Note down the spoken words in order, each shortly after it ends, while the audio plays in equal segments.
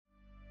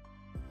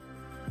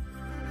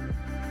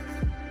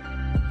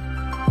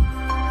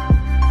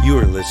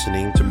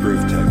listening to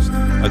Proof Text,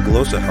 a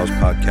Glossa House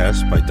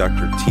podcast by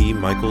Dr. T.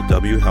 Michael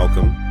W.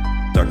 Halcomb,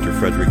 Dr.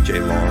 Frederick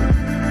J. Long,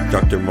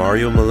 Dr.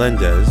 Mario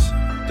Melendez,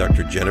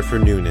 Dr. Jennifer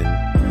Noonan,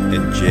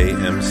 and J.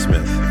 M.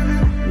 Smith.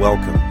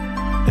 Welcome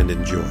and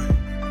enjoy.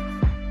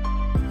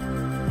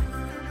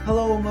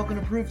 Hello and welcome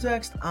to Proof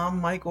Text. I'm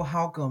Michael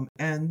Halcomb,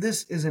 and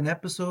this is an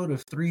episode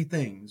of Three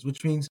Things,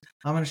 which means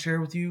I'm going to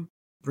share with you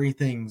three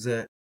things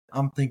that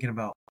I'm thinking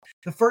about.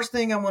 The first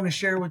thing I want to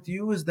share with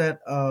you is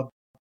that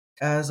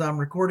as I'm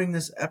recording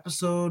this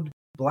episode,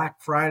 Black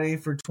Friday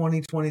for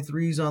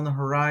 2023 is on the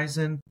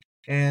horizon,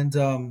 and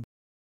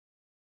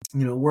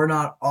we're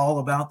not all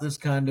about this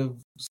kind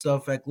of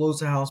stuff at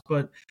Glossa House,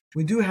 but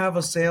we do have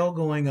a sale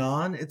going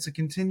on. It's a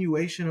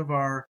continuation of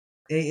our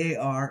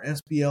AAR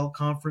SBL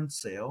conference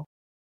sale.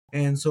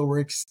 And so we're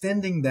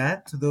extending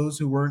that to those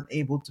who weren't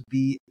able to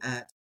be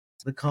at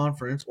the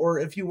conference, or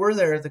if you were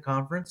there at the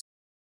conference,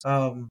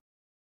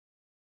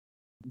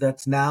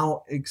 that's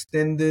now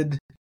extended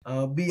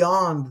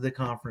beyond the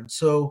conference.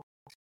 So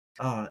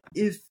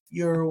if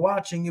you're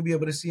watching, you'll be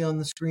able to see on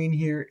the screen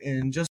here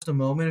in just a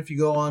moment. If you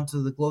go on to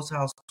the Glossa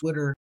House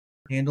Twitter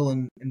handle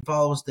and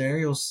follow us there,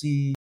 you'll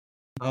see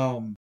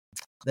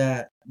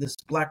that this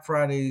Black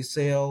Friday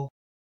sale,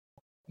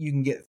 you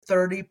can get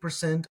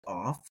 30%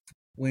 off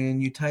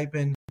when you type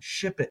in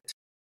 "ship it"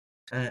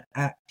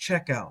 at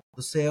checkout.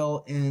 The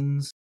sale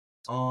ends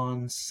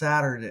on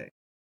Saturday.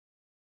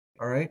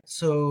 All right,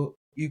 so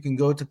you can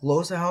go to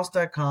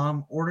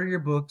glossahouse.com, order your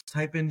books,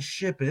 type in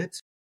 "ship it,"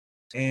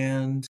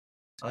 and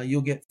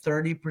you'll get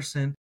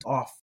 30%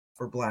 off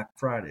for Black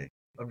Friday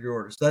of your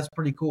orders. So that's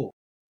pretty cool.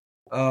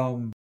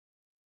 So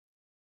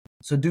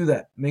do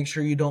that. Make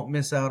sure you don't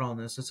miss out on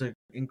this. It's an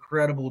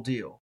incredible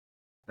deal.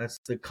 That's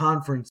the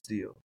conference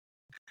deal.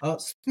 So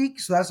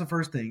that's the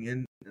first thing.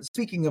 And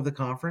speaking of the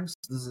conference,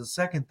 this is the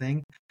second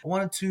thing. I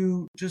wanted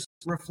to just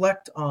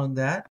reflect on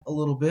that a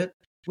little bit.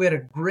 We had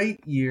a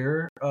great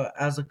year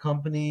as a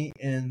company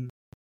in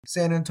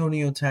San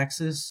Antonio,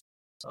 Texas.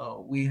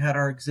 We had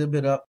our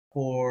exhibit up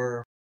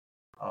for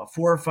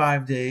 4 or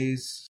 5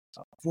 days,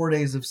 4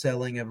 days of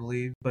selling, I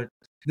believe. But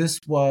this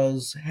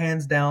was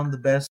hands down the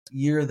best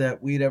year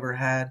that we'd ever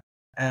had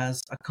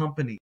as a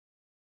company.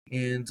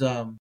 And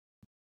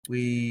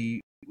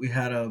we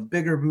had a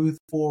bigger booth,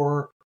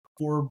 four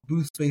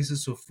booth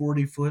spaces, so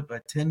 40 foot by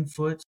 10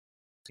 foot.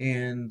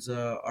 And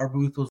our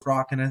booth was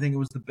rocking. I think it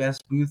was the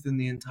best booth in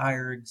the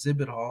entire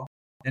exhibit hall.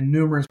 And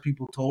numerous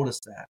people told us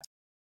that.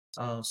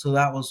 So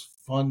that was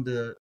fun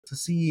to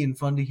see and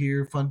fun to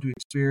hear, fun to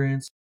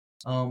experience.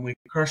 We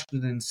crushed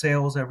it in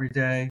sales every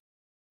day.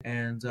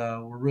 And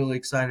we're really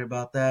excited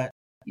about that.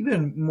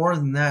 Even more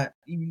than that,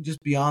 even just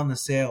beyond the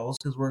sales,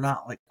 because we're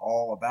not like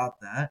all about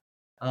that.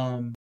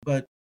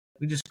 But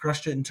we just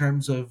crushed it in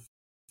terms of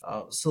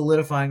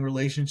solidifying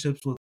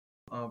relationships with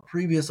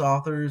previous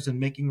authors and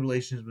making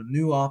relations with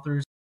new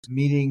authors,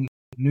 meeting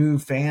new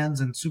fans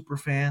and super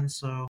fans.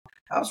 So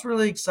that was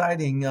really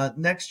exciting.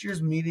 Next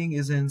year's meeting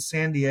is in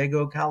San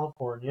Diego,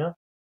 California.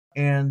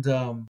 And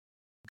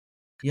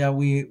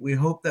we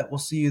hope that we'll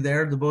see you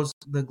there. The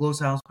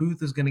Glossa House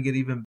booth is going to get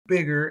even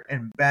bigger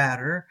and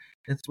badder.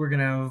 We're going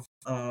to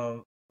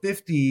have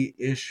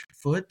 50-ish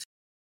foot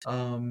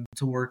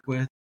to work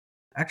with.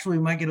 Actually,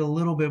 we might get a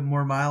little bit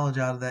more mileage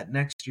out of that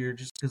next year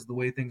just because of the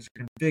way things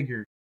are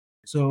configured.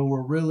 So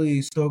we're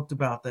really stoked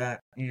about that.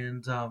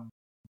 And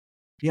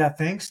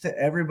thanks to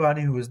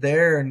everybody who was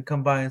there and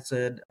come by and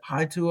said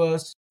hi to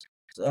us.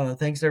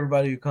 Thanks to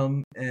everybody who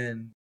come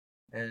and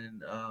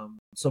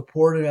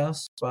supported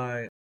us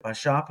by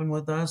shopping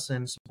with us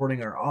and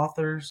supporting our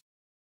authors.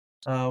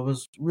 It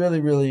was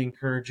really, really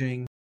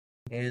encouraging.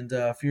 And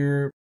if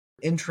you're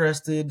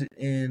interested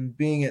in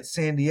being at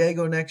San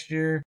Diego next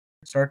year,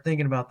 start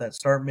thinking about that.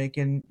 Start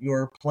making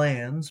your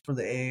plans for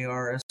the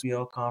AAR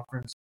SBL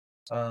conference.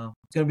 It's going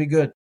to be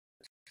good.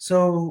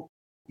 So,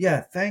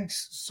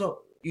 thanks.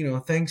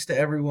 Thanks to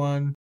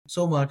everyone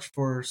so much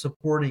for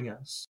supporting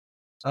us.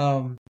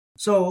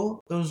 So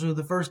those are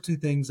the first two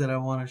things that I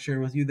want to share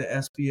with you. The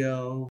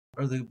SBL,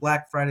 or the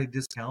Black Friday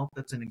discount.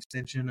 That's an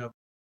extension of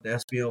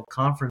the SBL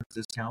conference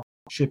discount.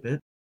 Ship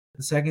it.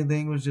 The second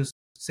thing was just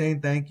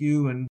saying thank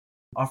you and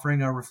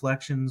offering our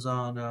reflections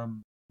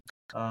on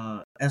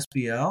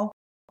SBL.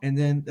 And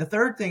then the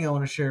third thing I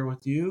want to share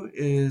with you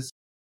is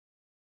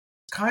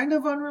kind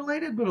of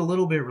unrelated, but a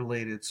little bit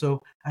related.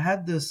 So I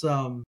had this,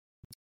 as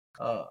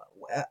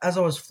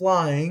I was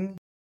flying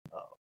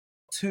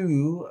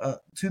to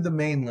the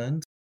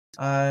mainland,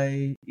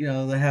 they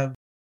have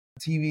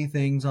TV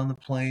things on the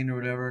plane or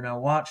whatever, and I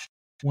watched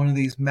one of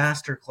these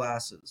master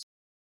classes.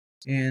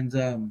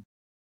 And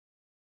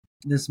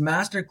this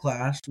master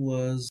class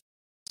was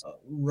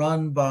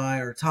run by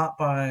or taught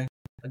by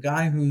a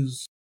guy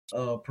who's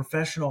a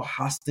professional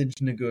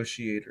hostage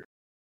negotiator.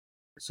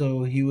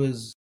 So he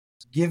was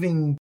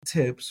giving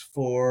tips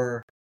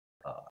for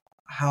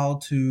how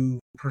to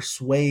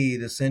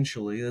persuade,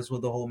 essentially. That's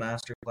what the whole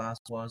master class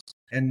was,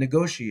 and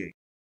negotiate.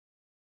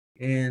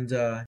 And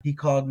he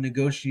defined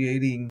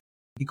negotiating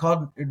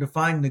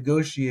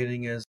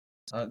as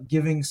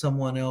giving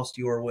someone else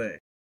your way.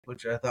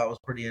 which I thought was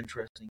pretty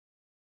interesting.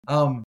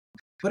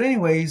 But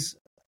anyways,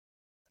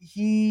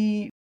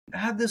 he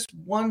had this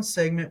one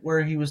segment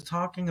where he was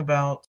talking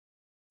about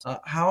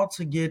how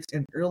to get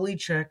an early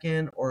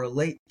check-in or a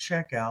late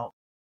checkout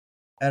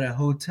at a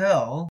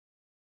hotel,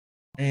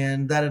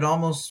 and that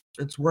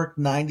it's worked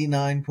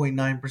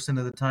 99.9%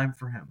 of the time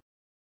for him.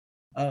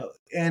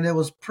 And it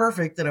was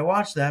perfect that I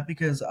watched that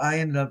because I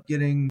ended up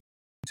getting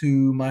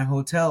to my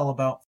hotel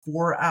about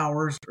 4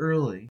 hours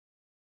early,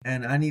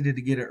 and I needed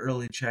to get an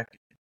early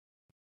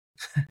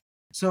check-in.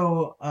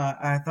 So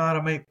I thought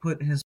I might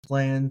put his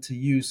plan to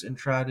use and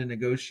try to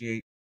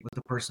negotiate with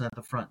the person at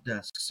the front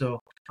desk. So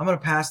I'm going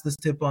to pass this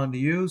tip on to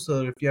you so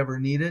that if you ever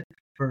need it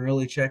for an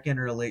early check-in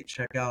or a late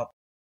checkout,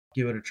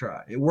 give it a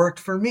try. It worked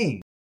for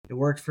me.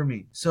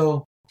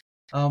 So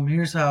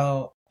here's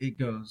how it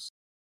goes.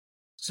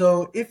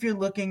 So if you're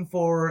looking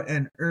for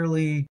an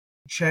early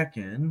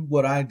check-in,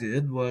 what I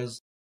did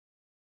was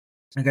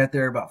I got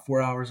there about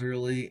 4 hours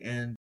early,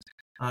 and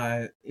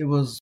it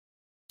was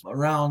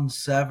around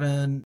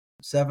 7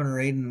 or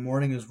 8 in the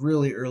morning. It was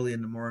really early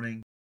in the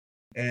morning,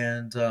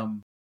 and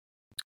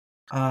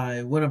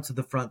I went up to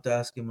the front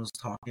desk and was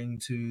talking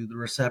to the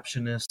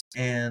receptionist,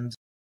 and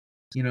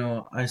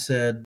I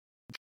said,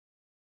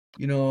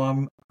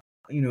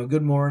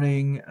 good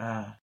morning.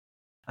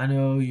 I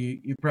know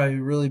you're probably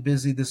really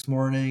busy this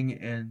morning,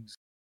 and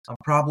I'm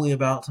probably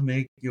about to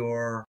make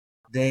your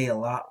day a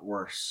lot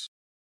worse.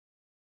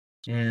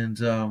 And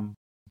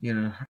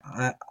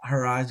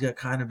her eyes got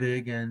kind of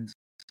big, and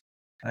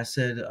I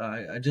said,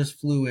 I just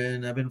flew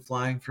in. I've been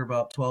flying for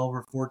about 12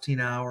 or 14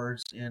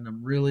 hours, and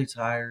I'm really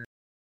tired.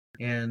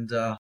 And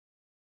I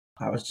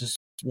was just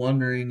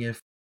wondering if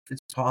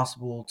it's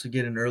possible to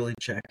get an early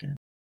check-in.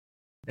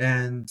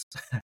 And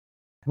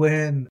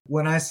when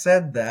I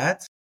said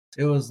that,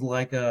 it was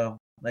like her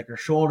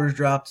shoulders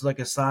dropped, like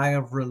a sigh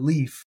of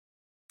relief,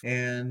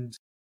 and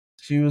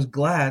she was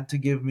glad to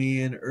give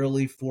me an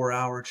early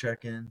 4-hour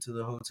check-in to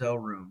the hotel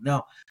room.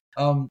 Now,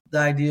 the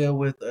idea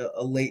with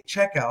a late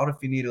checkout, if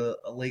you need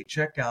a late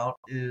checkout,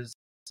 is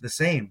the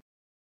same.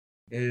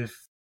 If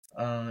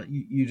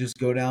you just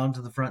go down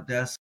to the front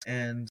desk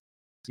and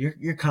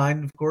you're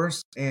kind, of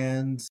course,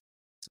 and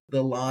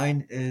the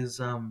line is,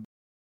 I've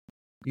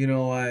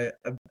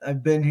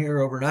been here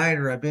overnight,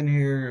 or I've been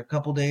here a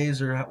couple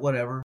days, or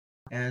whatever,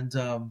 and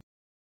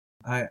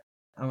I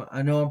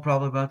know I'm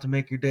probably about to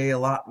make your day a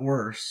lot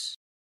worse,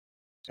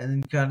 and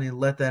then kind of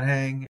let that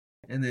hang,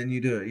 and then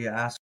you do it. You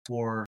ask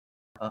for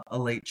a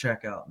late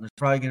checkout, and there's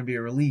probably going to be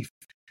a relief.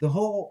 The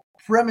whole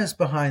premise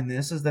behind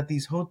this is that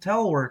these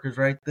hotel workers,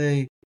 right?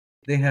 They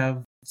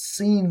have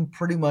seen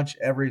pretty much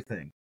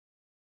everything.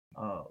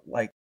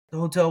 Like the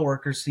hotel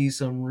workers see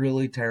some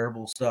really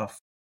terrible stuff,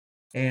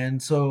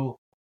 and so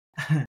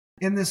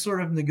in this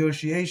sort of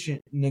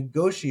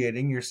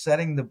negotiating, you're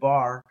setting the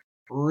bar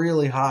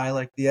really high,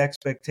 like the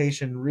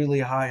expectation really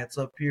high. It's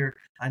up here.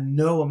 I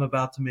know I'm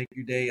about to make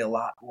your day a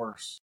lot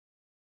worse,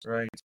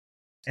 right?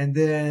 And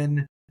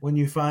then when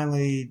you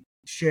finally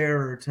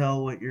share or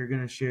tell what you're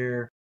going to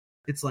share,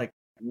 it's like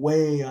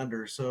way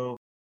under. So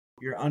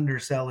you're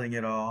underselling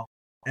it all.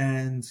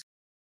 And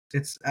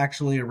it's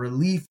actually a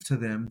relief to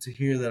them to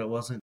hear that it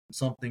wasn't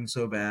something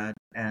so bad,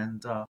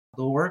 and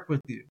they'll work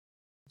with you.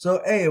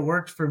 So, hey, it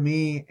worked for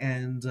me,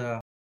 and I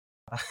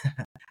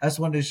just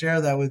wanted to share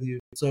that with you.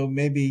 So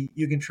maybe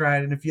you can try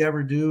it, and if you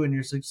ever do and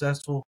you're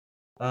successful,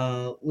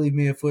 leave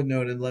me a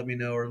footnote and let me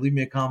know, or leave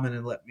me a comment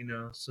and let me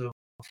know. So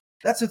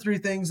that's the 3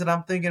 things that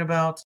I'm thinking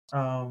about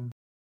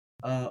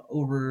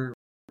over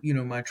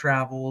my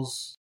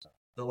travels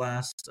the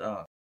last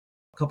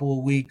couple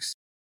of weeks.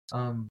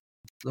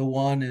 The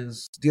one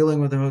is dealing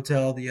with the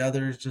hotel. The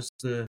other is just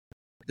the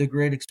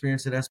great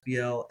experience at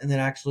SBL. And then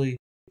actually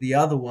the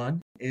other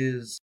one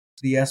is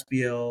the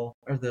SBL,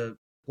 or the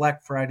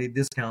Black Friday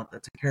discount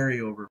that's a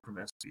carryover from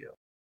SBL.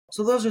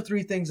 So those are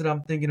 3 things that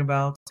I'm thinking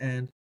about.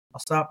 And I'll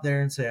stop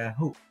there and say I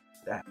hope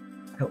that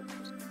helps.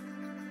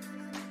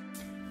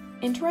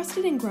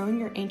 Interested in growing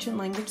your ancient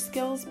language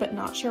skills but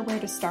not sure where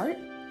to start?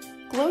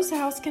 Glossa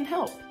House can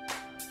help.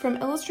 From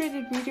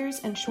illustrated readers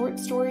and short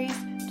stories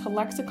to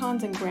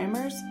lexicons and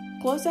grammars,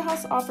 Glossa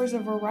House offers a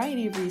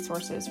variety of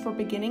resources for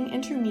beginning,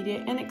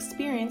 intermediate, and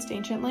experienced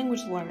ancient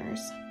language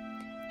learners.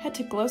 Head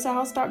to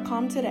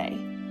glossahouse.com today.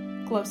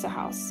 Glossa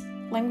House,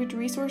 language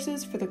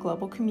resources for the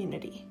global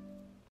community.